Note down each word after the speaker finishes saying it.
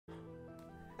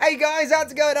Hey guys,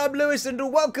 how's it going? I'm Lewis and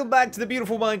welcome back to the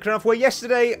beautiful Minecraft where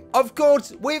yesterday, of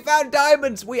course, we found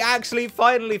diamonds. We actually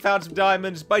finally found some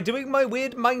diamonds by doing my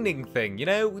weird mining thing. You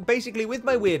know, basically with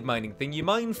my weird mining thing, you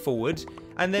mine forward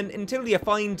and then until you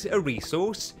find a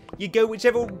resource, you go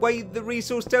whichever way the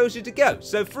resource tells you to go.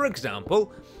 So for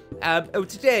example,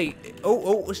 today,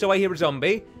 so I hear a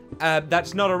zombie.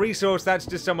 That's not a resource, that's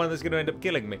just someone that's going to end up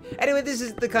killing me. Anyway, this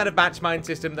is the kind of batch mine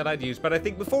system that I'd use, but I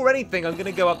think before anything, I'm going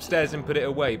to go upstairs and put it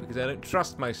away, because I don't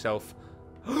trust myself.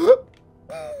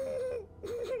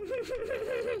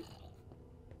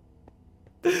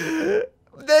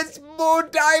 There's more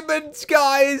diamonds,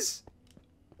 guys!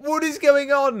 What is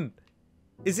going on?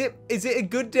 Is it a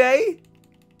good day?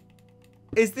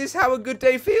 Is this how a good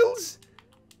day feels?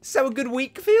 Is how a good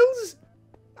week feels?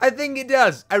 I think it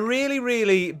does. I really,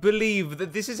 really believe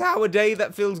that this is how a day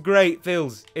that feels great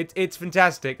feels. It's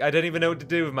fantastic. I don't even know what to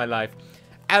do with my life.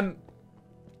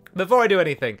 Before I do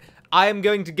anything, I am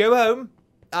going to go home.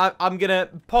 I'm gonna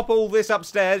pop all this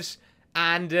upstairs,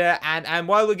 and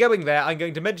while we're going there, I'm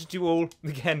going to mention to you all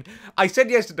again. I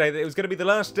said yesterday that it was going to be the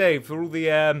last day for all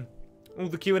the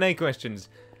Q&A questions.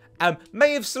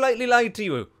 May have slightly lied to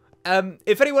you.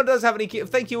 If anyone does have any,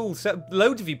 thank you all. So,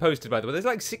 loads of you posted, by the way. There's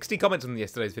like 60 comments on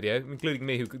yesterday's video, including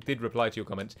me, who did reply to your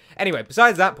comments. Anyway,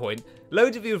 besides that point,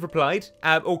 loads of you have replied,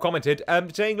 or commented,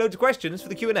 saying loads of questions for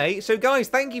the Q&A. So, guys,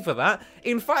 thank you for that.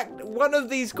 In fact, one of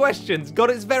these questions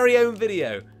got its very own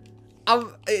video.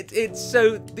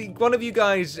 One of you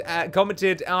guys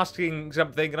commented asking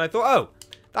something, and I thought, oh,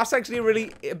 that's actually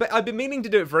really. But I've been meaning to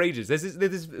do it for ages. There's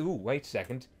this. Ooh, wait a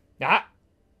second.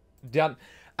 Done.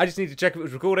 I just need to check if it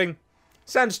was recording.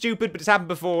 Sounds stupid, but it's happened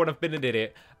before and I've been an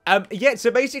idiot. Yeah,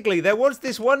 so basically, there was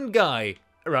this one guy,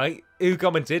 right, who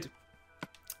commented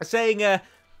saying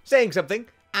something,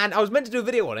 and I was meant to do a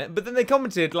video on it, but then they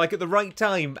commented, like, at the right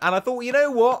time, and I thought, you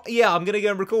know what? Yeah, I'm going to go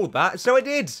and record that, so I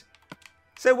did.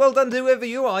 So well done to whoever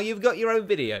you are, you've got your own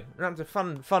video. That's a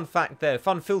fun fact there,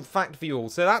 fun-filled fact for you all.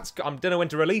 So that's, I don't know when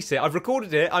to release it. I've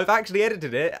recorded it, I've actually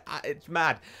edited it. It's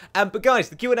mad. But guys,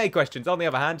 the Q&A questions, on the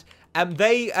other hand,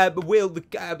 they will,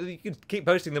 you can keep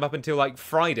posting them up until like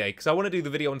Friday, because I want to do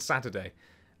the video on Saturday.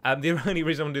 The only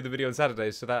reason I want to do the video on Saturday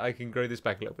is so that I can grow this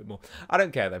back a little bit more. I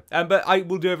don't care though. But I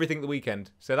will do everything the weekend,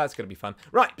 so that's going to be fun.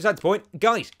 Right, besides the point,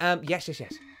 guys, yes.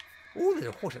 Oh, there's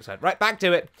a horse outside. Right, back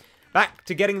to it. Back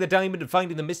to getting the diamond and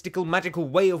finding the mystical, magical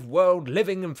way of world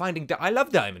living and finding... I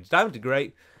love diamonds. Diamonds are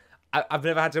great. I've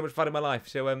never had so much fun in my life.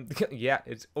 So, yeah,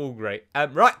 it's all great.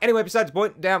 Right, anyway, besides the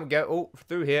point, down we go. Oh,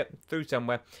 through here, through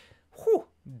somewhere. Whew,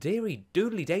 dearie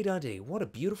doodly day-da-dee. What a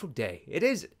beautiful day. It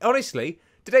is, honestly,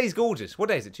 today's gorgeous. What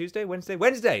day is it? Tuesday? Wednesday?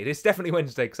 Wednesday. It is definitely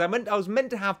Wednesday, because I was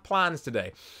meant to have plans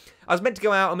today. I was meant to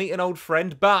go out and meet an old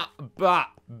friend, but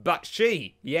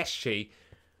she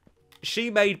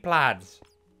made plans.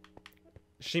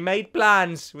 She made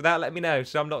plans without letting me know,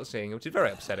 so I'm not seeing her, which is very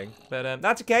upsetting. But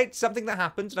that's okay, it's something that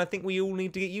happens, and I think we all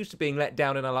need to get used to being let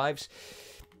down in our lives.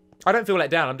 I don't feel let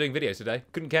down, I'm doing videos today.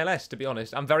 Couldn't care less, to be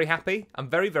honest. I'm very happy. I'm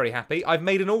very, very happy. I've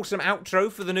made an awesome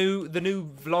outro for the new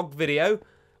vlog video,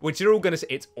 which you're all going to see.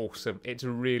 It's awesome. It's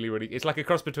really, really... It's like a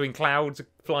cross between clouds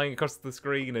flying across the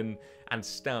screen and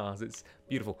stars. It's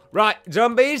beautiful. Right,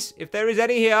 zombies, if there is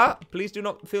any here, please do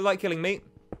not feel like killing me.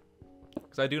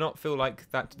 Because I do not feel like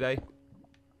that today.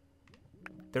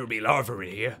 There will be lava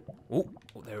in here. Oh,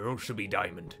 there will also be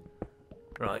diamond.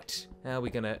 Right, how are we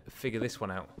going to figure this one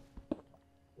out?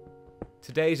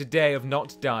 Today's a day of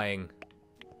not dying.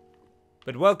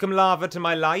 But welcome, lava, to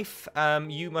my life.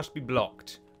 You must be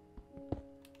blocked.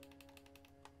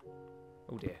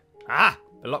 Oh, dear. Ah,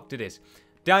 blocked it is.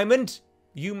 Diamond,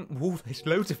 ooh, there's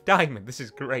loads of diamond. This is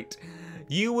great.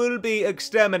 You will be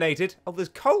exterminated. Oh, there's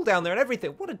coal down there and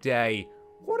everything. What a day.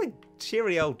 What a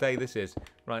cheery old day this is.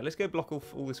 Right, let's go block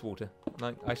off all this water.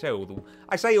 Like, I say all the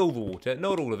water,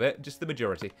 not all of it, just the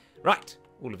majority. Right,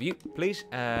 all of you, please.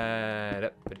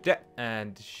 And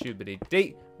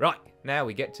shoobity-dee. Right, now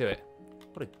we get to it.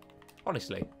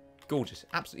 Honestly, gorgeous,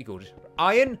 absolutely gorgeous.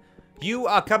 Iron, you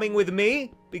are coming with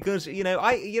me because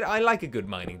I like a good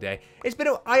mining day. It's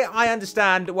been I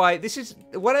understand why this is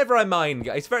whenever I mine.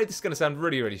 This is going to sound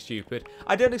really, really stupid.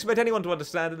 I don't expect anyone to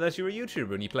understand unless you're a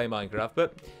YouTuber and you play Minecraft.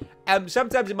 But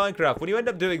sometimes in Minecraft, when you end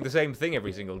up doing the same thing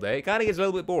every single day, it kind of gets a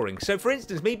little bit boring. So, for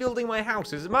instance, me building my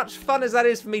house is as much fun as that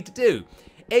is for me to do.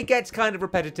 It gets kind of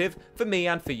repetitive for me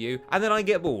and for you, and then I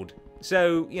get bored.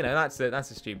 So, that's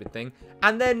a stupid thing.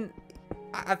 And then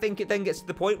I think it then gets to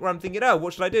the point where I'm thinking, oh,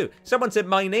 what should I do? Someone said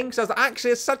mining, so I was like,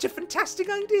 actually, it's such a fantastic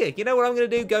idea. You know what I'm going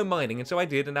to do? Go mining. And so I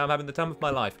did, and now I'm having the time of my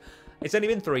life. It's only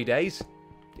been 3 days.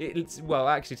 Well,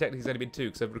 actually, technically, it's only been 2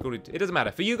 because I've recorded. It doesn't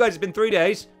matter. For you guys, it's been 3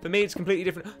 days. For me, it's completely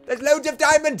different. There's loads of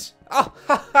diamonds. Oh,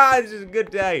 this is a good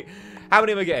day. How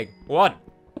many am I getting? 1,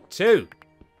 2,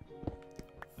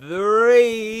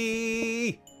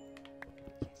 3.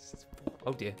 Yes, 4.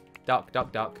 Oh dear. Dark,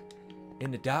 dark, dark. In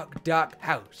the dark, dark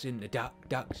house. In the dark,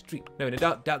 dark street. No, in the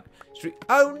dark, dark street.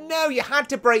 Oh no, you had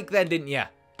to break then, didn't you?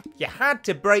 You had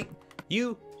to break.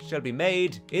 You shall be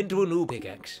made into a new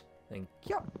pickaxe. Thank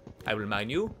you. I will remind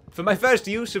you. For my first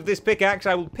use of this pickaxe,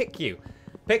 I will pick you.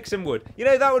 Pick some wood. You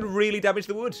know, that would really damage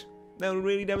the wood. That would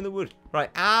really damage the wood.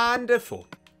 Right, and a 4.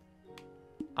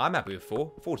 I'm happy with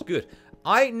 4. 4's good.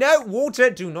 No, water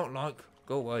do not like.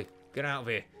 Go away. Get out of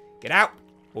here. Get out.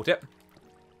 Water.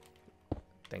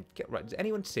 Thank you. Right, does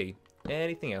anyone see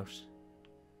anything else?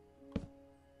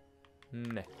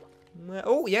 No.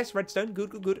 Oh, yes, redstone. Good,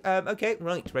 good, good. Okay,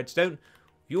 right, redstone.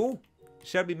 You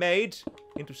shall be made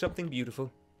into something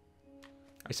beautiful.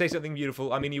 I say something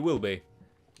beautiful, I mean you will be.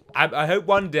 I hope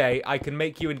one day I can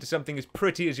make you into something as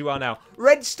pretty as you are now.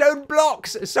 Redstone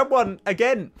blocks! Someone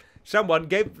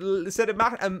said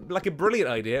like a brilliant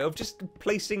idea of just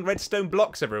placing redstone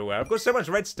blocks everywhere. I've got so much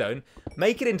redstone.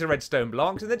 Make it into redstone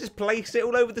blocks and then just place it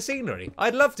all over the scenery.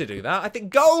 I'd love to do that. I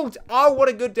think gold! Oh, what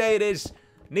a good day it is.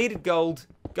 Needed gold.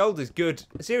 Gold is good.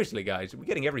 Seriously, guys, we're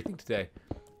getting everything today.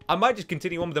 I might just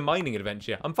continue on with the mining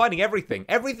adventure. I'm finding everything.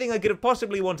 Everything I could have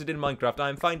possibly wanted in Minecraft, I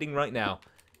am finding right now.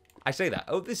 I say that.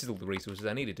 Oh, this is all the resources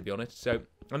I needed, to be honest. So,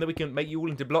 and then we can make you all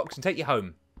into blocks and take you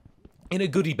home. In a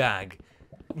goodie bag.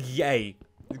 Yay.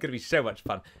 It's going to be so much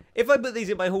fun. If I put these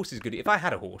in my horse's goodie... If I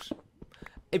had a horse.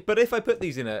 But if I put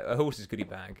these in a horse's goodie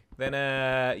bag,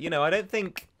 then, you know, I don't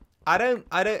think...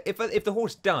 If the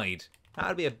horse died, that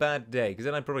would be a bad day. Because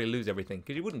then I'd probably lose everything.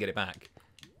 Because you wouldn't get it back.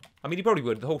 I mean, you probably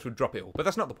would. The horse would drop it all. But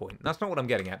that's not the point. That's not what I'm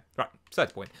getting at. Right.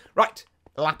 Besides the point. Right.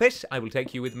 Lapis. I will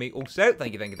take you with me also.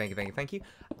 Thank you, thank you, thank you, thank you, thank you.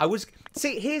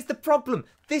 See, here's the problem.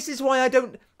 This is why I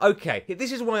don't... Okay.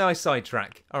 This is why I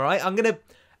sidetrack. All right?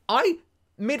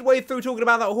 Midway through talking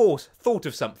about that horse, thought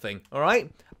of something. All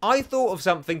right? I thought of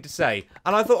something to say.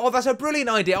 And I thought, oh, that's a brilliant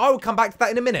idea. I will come back to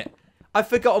that in a minute. I've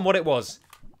forgotten what it was.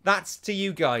 That's to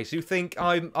you guys who think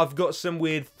I've got some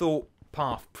weird thought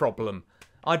path problem.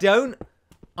 I don't.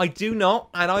 I do not,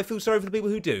 and I feel sorry for the people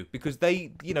who do, because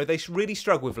they, you know, they really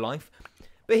struggle with life.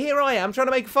 But here I am, trying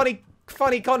to make funny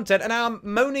content, and now I'm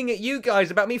moaning at you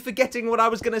guys about me forgetting what I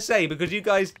was going to say, because you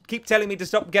guys keep telling me to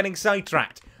stop getting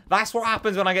sidetracked. That's what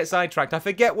happens when I get sidetracked. I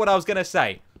forget what I was going to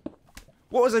say.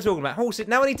 What was I talking about? Horses.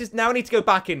 Now I need to go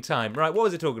back in time. Right, what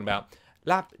was I talking about?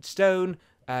 Lapstone,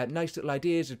 nice little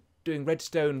ideas of doing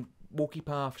redstone walkie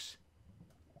paths.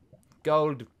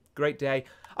 Gold, great day.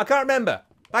 I can't remember.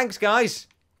 Thanks, guys.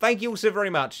 Thank you all so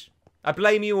very much. I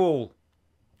blame you all.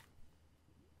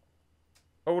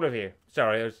 All of you.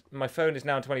 Sorry, my phone is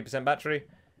now on 20% battery.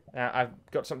 I've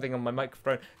got something on my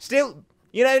microphone. Still,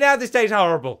 you know, now this day's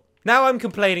horrible. Now I'm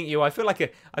complaining at you. I feel like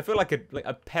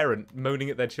a parent moaning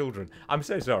at their children. I'm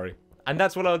so sorry. And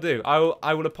that's what I'll do.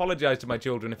 I will apologise to my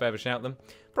children if I ever shout them.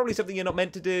 Probably something you're not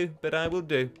meant to do, but I will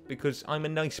do because I'm a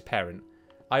nice parent.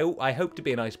 I hope to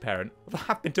be a nice parent. I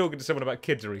have been talking to someone about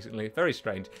kids recently. Very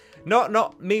strange.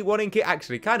 Not me wanting kids.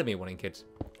 Actually, kind of me wanting kids.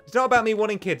 It's not about me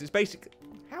wanting kids. It's basically...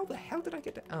 How the hell did I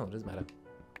get to... Oh, it doesn't matter.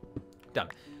 Done.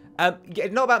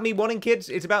 It's not about me wanting kids.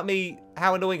 It's about me...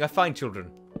 How annoying I find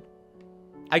children.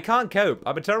 I can't cope.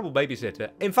 I'm a terrible babysitter.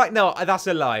 In fact, no, that's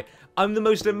a lie. I'm the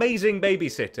most amazing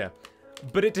babysitter.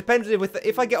 But it depends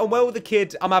if I get on well with the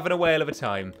kids, I'm having a whale of a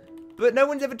time. But no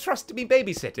one's ever trusted me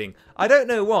babysitting. I don't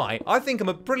know why. I think I'm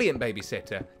a brilliant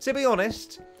babysitter. To be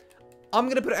honest, I'm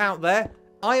going to put it out there.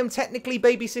 I am technically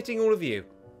babysitting all of you.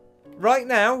 Right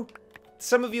now,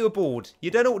 some of you are bored.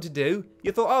 You don't know what to do.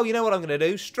 You thought, oh, you know what I'm going to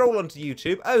do? Stroll onto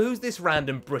YouTube. Oh, who's this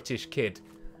random British kid?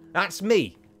 That's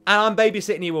me. And I'm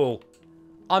babysitting you all.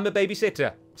 I'm a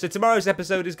babysitter. So tomorrow's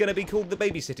episode is going to be called the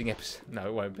babysitting episode. No,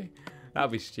 it won't be. That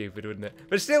would be stupid, wouldn't it?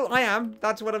 But still, I am.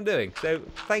 That's what I'm doing. So,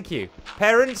 thank you.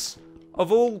 Parents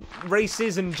of all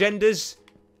races and genders,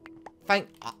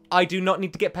 I do not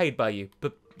need to get paid by you.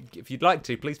 But if you'd like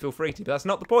to, please feel free to. But that's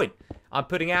not the point. I'm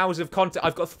putting hours of content.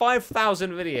 I've got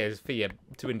 5,000 videos for you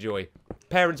to enjoy.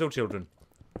 Parents or children.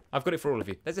 I've got it for all of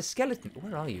you. There's a skeleton.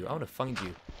 Where are you? I want to find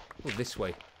you. Oh, this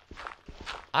way.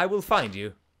 I will find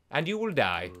you. And you will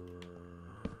die.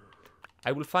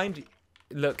 I will find you.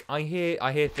 Look, I hear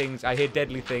things. I hear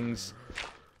deadly things.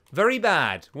 Very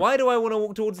bad. Why do I want to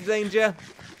walk towards the danger?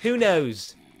 Who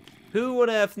knows? Who on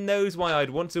earth knows why I'd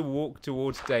want to walk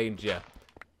towards danger?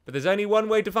 But there's only one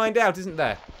way to find out, isn't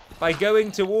there? By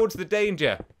going towards the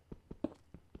danger.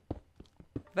 Are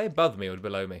they above me or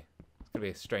below me? It's going to be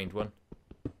a strange one.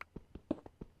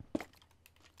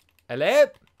 Hello?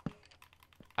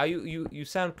 Are you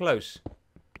sound close.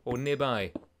 Or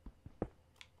nearby.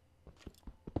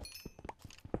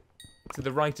 To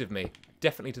the right of me.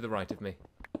 Definitely to the right of me.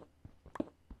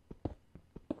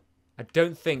 I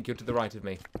don't think you're to the right of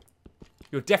me.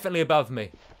 You're definitely above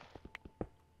me.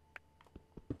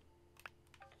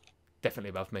 Definitely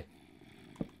above me.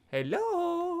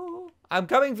 Hello? I'm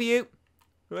coming for you.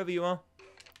 Whoever you are.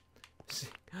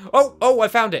 Oh, I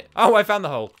found it. Oh, I found the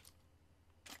hole.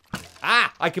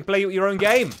 Ah, I can play your own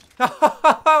game.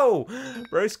 Ho,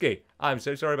 broski. I'm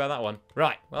so sorry about that one.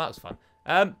 Right, well, that was fun.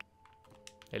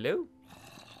 Hello?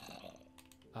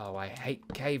 Oh, I hate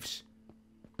caves.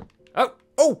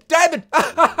 Oh, damn it!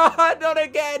 Not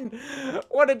again!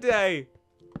 What a day.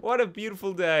 What a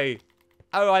beautiful day.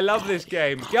 Oh, I love this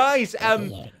game. Guys,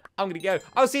 I'm gonna go.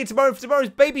 I'll see you tomorrow for tomorrow's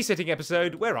babysitting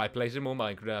episode, where I play some more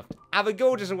Minecraft. Have a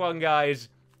gorgeous one, guys.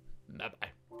 Bye-bye.